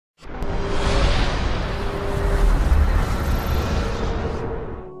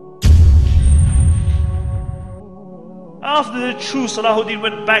after the true Salahuddin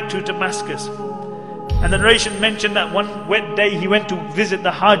went back to Damascus. And the narration mentioned that one wet day he went to visit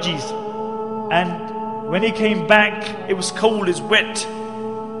the Hajis. And when he came back, it was cold, it's wet.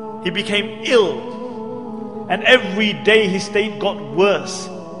 He became ill. And every day his state got worse.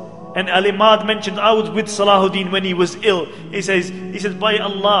 And Al-Imad mentioned, I was with Salahuddin when he was ill. He says, by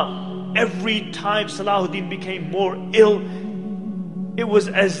Allah, every time Salahuddin became more ill, it was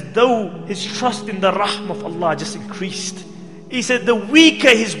as though his trust in the Rahm of Allah just increased. He said, the weaker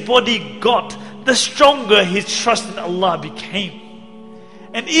his body got, the stronger his trust in Allah became.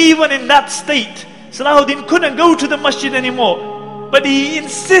 And even in that state, Salahuddin couldn't go to the masjid anymore. But he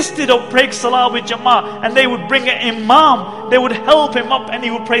insisted on praying Salah with Jama'ah. And they would bring an Imam, they would help him up, and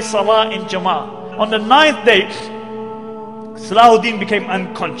he would pray Salah in Jama'ah. On the 9th day, Salahuddin became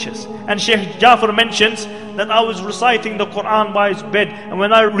unconscious. And Shaykh Jafar mentions that I was reciting the Quran by his bed, and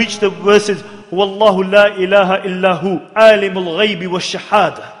when I reached the verses, Wallahu la ilaha illahu, alimul ghaybi wa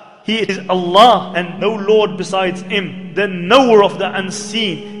shahada. He is Allah and no Lord besides Him, the knower of the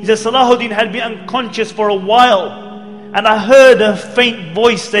unseen. He says Salahuddin had been unconscious for a while, and I heard a faint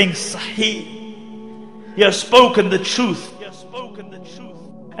voice saying, Sahih, you have spoken the truth.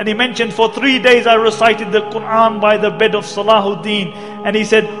 And he mentioned, for 3 days I recited the Quran by the bed of Salahuddin. And he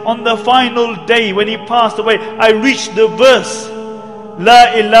said, on the final day when he passed away, I reached the verse,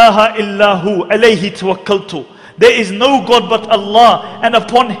 La ilaha illahu alayhi tawakkaltu. There is no God but Allah, and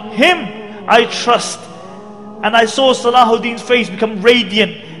upon Him I trust. And I saw Salahuddin's face become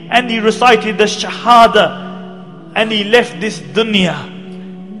radiant, and he recited the Shahada, and he left this dunya.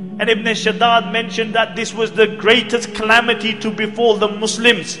 And Ibn Shaddad mentioned that this was the greatest calamity to befall the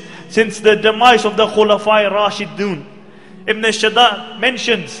Muslims since the demise of the Khulafai Rashidun. Ibn Shaddad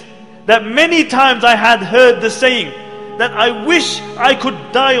mentions that many times I had heard the saying that I wish I could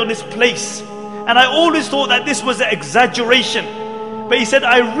die on this place. And I always thought that this was an exaggeration. But he said,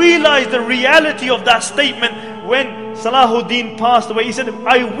 I realized the reality of that statement when Salahuddin passed away. He said,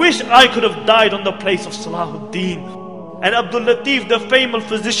 I wish I could have died on the place of Salahuddin. And Abdul Latif, the famous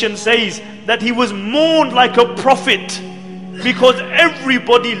physician, says that he was mourned like a prophet because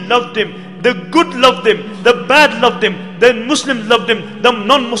everybody loved him. The good loved him, the bad loved him, the Muslims loved him, the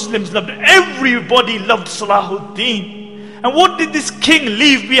non-Muslims loved him. Everybody loved Salahuddin. And what did this king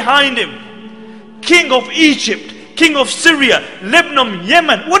leave behind him? King of Egypt, king of Syria, Lebanon,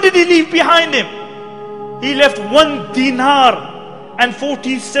 Yemen. What did he leave behind him? He left 1 dinar and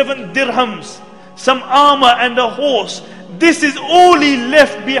 47 dirhams, some armor and a horse. This is all he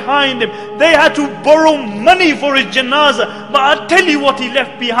left behind him. They had to borrow money for his janazah. But I'll tell you what he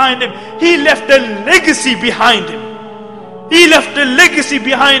left behind him. He left a legacy behind him. He left a legacy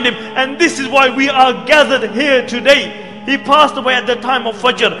behind him. And this is why we are gathered here today. He passed away at the time of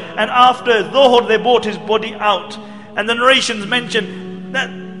Fajr, and after Dhuhr they brought his body out. And the narrations mention that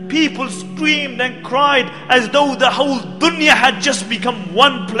people screamed and cried as though the whole dunya had just become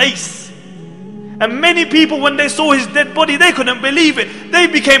one place. And many people, when they saw his dead body, they couldn't believe it. They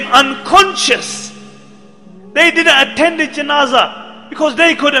became unconscious. They didn't attend the janazah because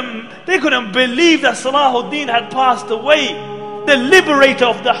they couldn't believe that Salahuddin had passed away, the liberator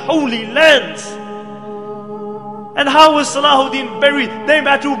of the holy lands. And how was Salahuddin buried? They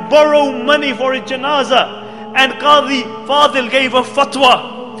had to borrow money for a janazah. And Qadi Fadil gave a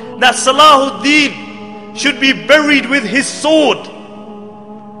fatwa that Salahuddin should be buried with his sword,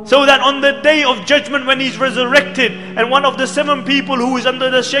 so that on the day of judgment when he's resurrected, and one of the 7 people who is under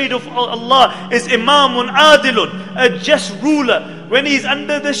the shade of Allah is Imamun Adilun, a just ruler. When he's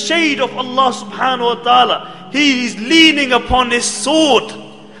under the shade of Allah subhanahu wa ta'ala, he is leaning upon his sword.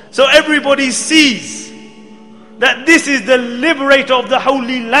 So everybody sees that this is the liberator of the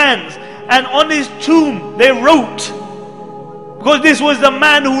holy lands. And on his tomb they wrote, because this was the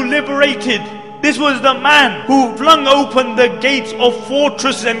man who liberated, this was the man who flung open the gates of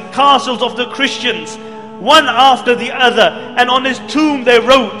fortresses and castles of the Christians, one after the other. And on his tomb they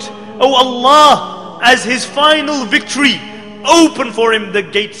wrote, Oh Allah, as his final victory, open for him the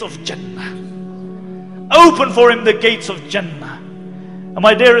gates of Jannah. Open for him the gates of Jannah. And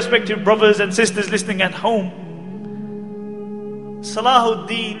my dear respected brothers and sisters listening at home,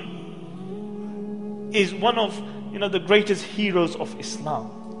 Salahuddin is one of the greatest heroes of Islam.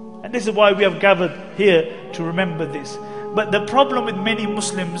 And this is why we have gathered here to remember this. But the problem with many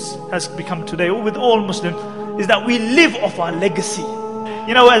Muslims has become today, or with all Muslims, is that we live off our legacy.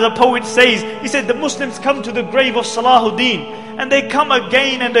 As a poet says, he said the Muslims come to the grave of Salahuddin, and they come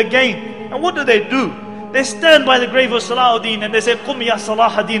again and again. And what do? They stand by the grave of Salahuddin and they say, Qum ya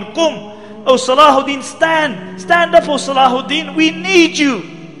Salahuddin, Qum. Oh Salahuddin, stand. Stand up, oh Salahuddin. We need you.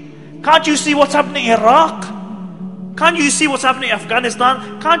 Can't you see what's happening in Iraq? Can't you see what's happening in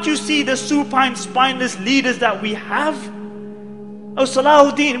Afghanistan? Can't you see the supine, spineless leaders that we have? Oh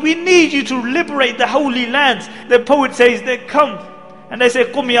Salahuddin, we need you to liberate the holy lands. The poet says they come and they say,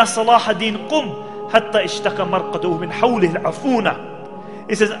 قُمْ يَا صَلَاحَ الدِّينِ قُمْ حَتَّى اشْتَكَ مَرْقَدُهُ مِنْ حَوْلِهِ الْعَفُونَ.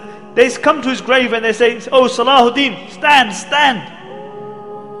 He says, they come to his grave and they say, oh Salahuddin, stand, stand.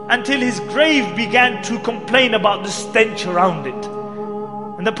 Until his grave began to complain about the stench around it.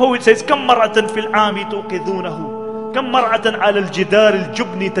 And the poet says, كَمْ مَرَّةً فِي الْعَامِ تُوقِذُونَهُ كَمْ مَرَّةً عَلَى الْجِدَارِ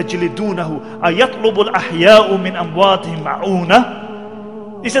الْجُبْنِ تَجْلِدُونَهُ أَيَطْلُبُ الْأَحْيَاءُ مِنْ أَمْوَاتِهِمْ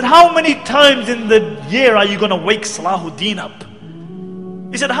مَعُونَةً. He said, how many times in the year are you going to wake Salahuddin up?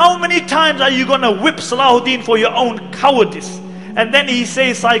 He said, how many times are you going to whip Salahuddin for your own cowardice? And then he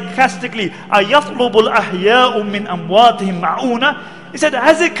says sarcastically, أَيَطْلُبُ الْأَحْيَاءُ مِنْ أَمْوَاتِهِمْ مَعُونَةً. He said,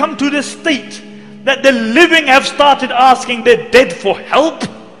 has it come to the state that the living have started asking the dead for help?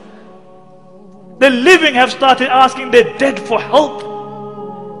 The living have started asking the dead for help.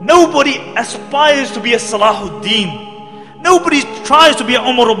 Nobody aspires to be a Salahuddin. Nobody tries to be a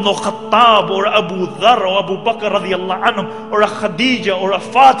Umar ibn Khattab or Abu Dharr or Abu Bakr radiallahu anhum or a Khadija or a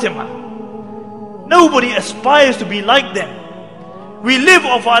Fatima. Nobody aspires to be like them. We live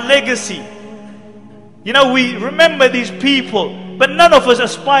off our legacy. You know, we remember these people, but none of us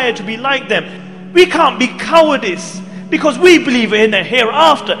aspire to be like them. We can't be cowardice because we believe in a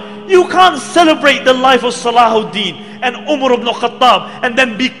hereafter. You can't celebrate the life of Salahuddin and Umar ibn Khattab and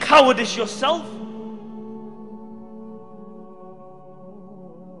then be cowardice yourself.